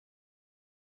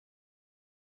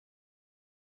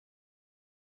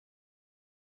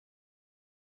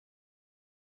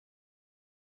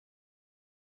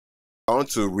I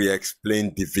want to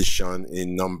re-explain division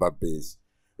in number base.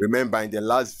 Remember, in the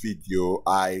last video,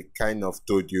 I kind of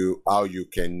told you how you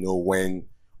can know when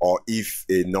or if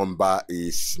a number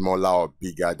is smaller or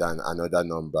bigger than another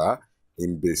number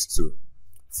in base 2.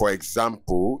 For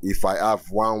example, if I have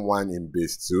 1, 1 in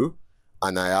base 2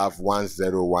 and I have 1,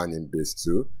 0, 1 in base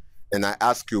 2, and I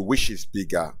ask you which is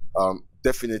bigger,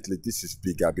 definitely this is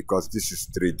bigger because this is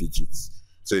 3 digits.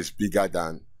 So it's bigger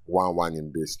than 1, 1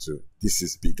 in base 2. This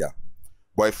is bigger.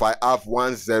 But if I have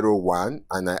 1, 0, 1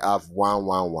 and I have 1,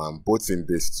 1, 1, both in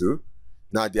base 2,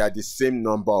 now they are the same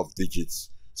number of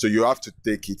digits. So you have to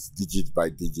take it digit by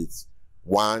digit.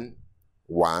 1,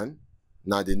 1.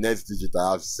 Now the next digit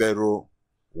I have 0,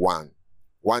 1.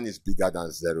 1 is bigger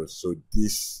than 0. So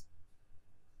this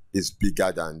is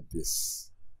bigger than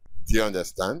this. Do you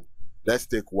understand? Let's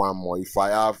take one more. If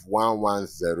I have 1, 1,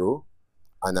 0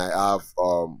 and I have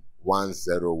 1,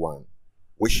 0, 1,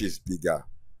 which is bigger?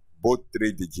 Both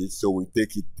 3 digits, so we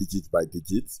take it digit by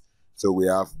digit. So we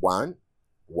have 1,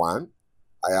 1.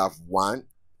 I have 1,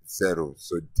 0.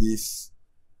 So this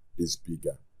is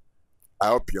bigger. I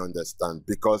hope you understand,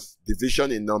 because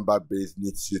division in number base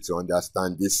needs you to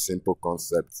understand this simple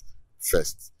concept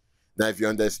first. Now, if you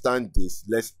understand this,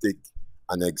 let's take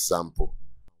an example.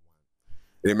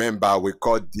 Remember, we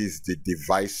call this the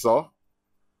divisor,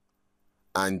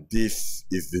 and this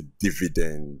is the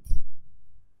dividend.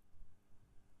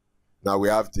 Now we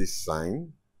have this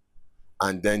sign,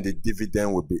 and then the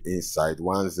dividend will be inside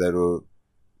 1, 0,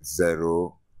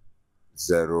 0,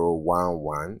 0, 1,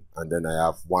 1, and then I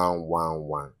have 1, 1,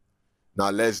 1. Now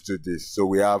let's do this. So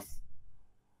we have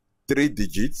 3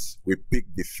 digits. We pick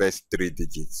the first 3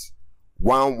 digits.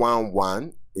 1, 1,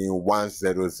 1 in 1,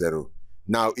 0, 0.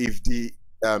 Now if the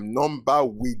number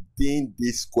within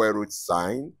this square root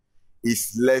sign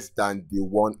is less than the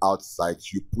one outside,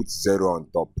 you put 0 on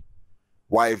top.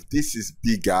 Why, if this is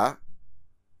bigger,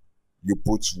 you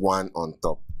put 1 on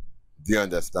top. Do you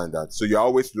understand that? So you're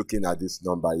always looking at this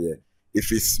number here.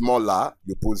 If it's smaller,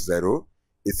 you put 0.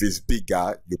 If it's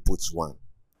bigger, you put 1.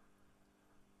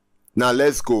 Now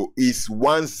let's go. Is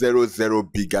 1, 0, 0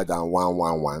 bigger than 1,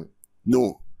 1, 1?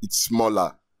 No, it's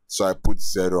smaller. So I put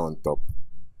 0 on top.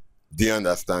 Do you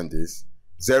understand this?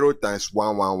 0 times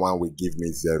 1, 1, 1 will give me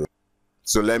 0.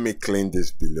 So let me clean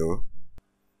this below.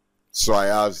 So I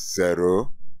have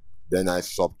 0, then I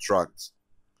subtract.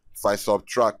 If I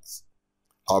subtract,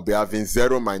 I'll be having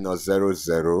 0 minus 0,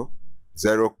 0.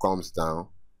 0 comes down,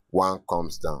 1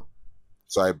 comes down.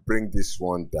 So I bring this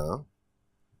one down.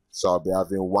 So I'll be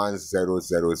having 1, 0,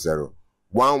 0, 0.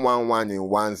 1, 1, 1 in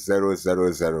 1, 0,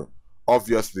 0, 0.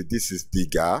 Obviously, this is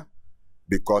bigger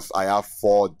because I have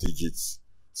 4 digits.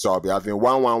 So I'll be having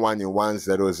 1, 1, 1 in 1,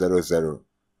 0, 0, 0.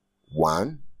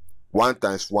 1. 1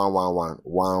 times 1, 1, 1,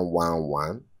 1, 1,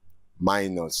 1,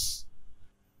 minus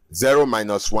 0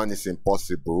 minus 1 is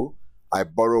impossible. I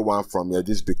borrow 1 from here,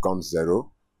 this becomes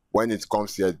 0. When it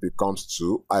comes here, it becomes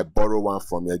 2. I borrow 1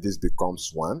 from here, this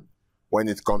becomes 1. When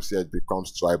it comes here, it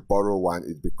becomes 2. I borrow 1,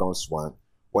 it becomes 1.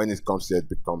 When it comes here, it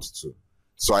becomes 2.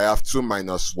 So I have 2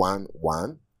 minus 1,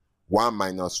 1. 1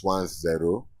 minus 1,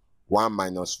 0. 1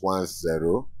 minus 1,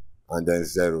 0. And then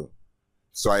 0.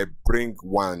 So I bring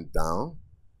 1 down.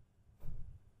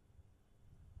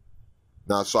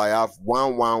 Now, so I have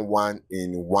 1, 1, 1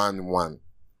 in 1, 1.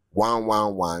 1,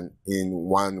 1, 1 in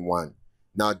 1, 1.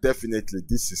 Now, definitely,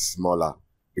 this is smaller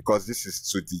because this is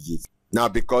 2 digits. Now,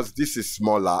 because this is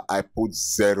smaller, I put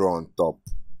 0 on top.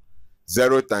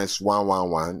 0 times 1,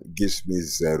 1, 1 gives me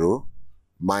 0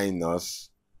 minus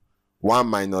 1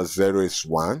 minus 0 is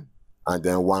 1, and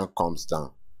then 1 comes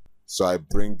down. So I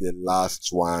bring the last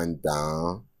one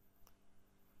down.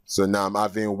 So now I'm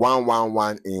having 1, 1,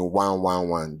 1 in 1, 1,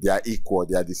 1. They are equal.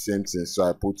 They are the same thing. So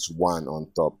I put 1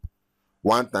 on top.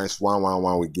 1 times 1, 1,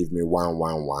 1 will give me 1,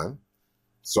 1, 1.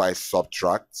 So I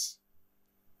subtract.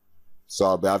 So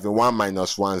I'll be having 1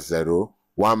 minus 1, 0.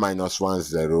 1 minus 1,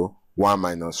 0. 1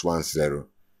 minus 1, 0.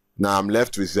 Now I'm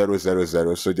left with 0, 0,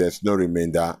 0. So there's no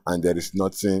remainder and there is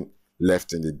nothing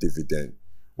left in the dividend,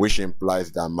 which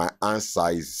implies that my answer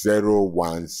is 0,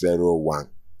 1, 0, 1.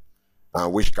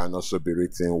 And which can also be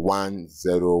written 1,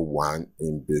 0, 1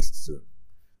 in base 2.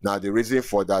 Now, the reason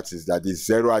for that is that the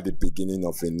 0 at the beginning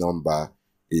of a number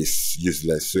is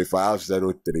useless. So if I have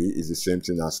 0, 3, it's the same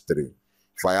thing as 3.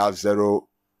 If I have 0,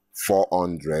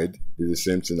 400, it's the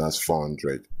same thing as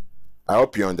 400. I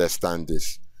hope you understand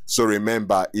this. So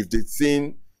remember, if the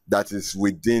thing that is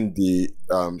within the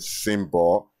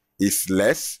symbol is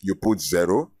less, you put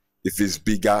 0. If it's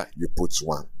bigger, you put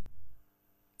 1.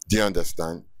 Do you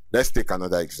understand? Let's take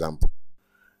another example.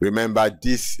 Remember,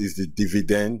 this is the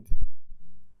dividend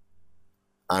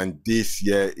and this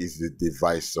here is the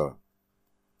divisor.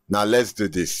 Now let's do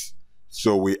this.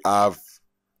 So we have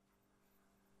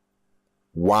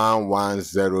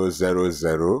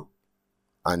 11000,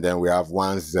 and then we have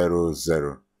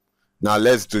 100. Now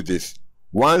let's do this.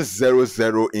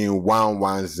 100 in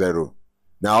 110.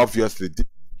 Now obviously this is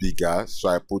bigger, so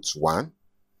I put 1.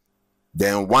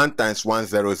 Then 1 times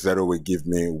 100 will give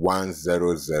me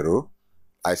 100.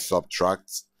 I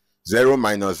subtract. 0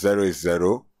 minus 0 is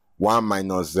 0. 1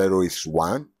 minus 0 is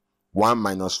 1. 1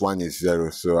 minus 1 is 0.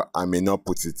 So I may not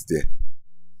put it there.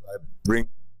 I bring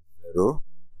 0.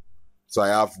 So I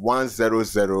have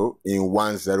 100 in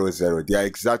 100. They are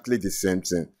exactly the same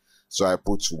thing. So I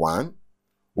put 1.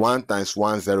 1 times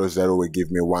 100 will give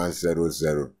me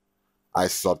 100. I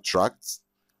subtract.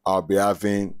 I'll be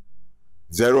having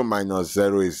 0 minus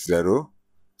 0 is 0.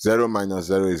 0 minus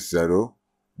 0 is 0.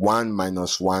 1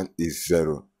 minus 1 is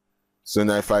 0. So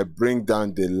now if I bring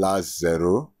down the last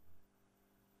 0,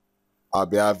 I'll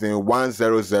be having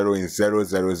 100 in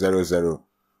 0000,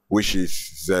 which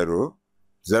is 0.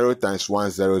 0 times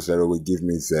 100 will give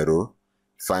me 0.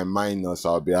 If I minus,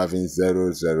 I'll be having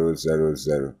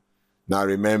 0000. Now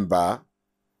remember,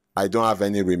 I don't have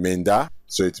any remainder,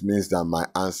 so it means that my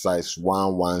answer is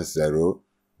 110.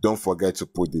 Don't forget to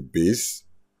put the base.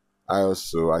 I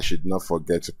should not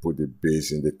forget to put the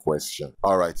base in the question.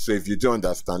 Alright, so if you don't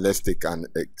understand, let's take an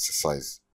exercise.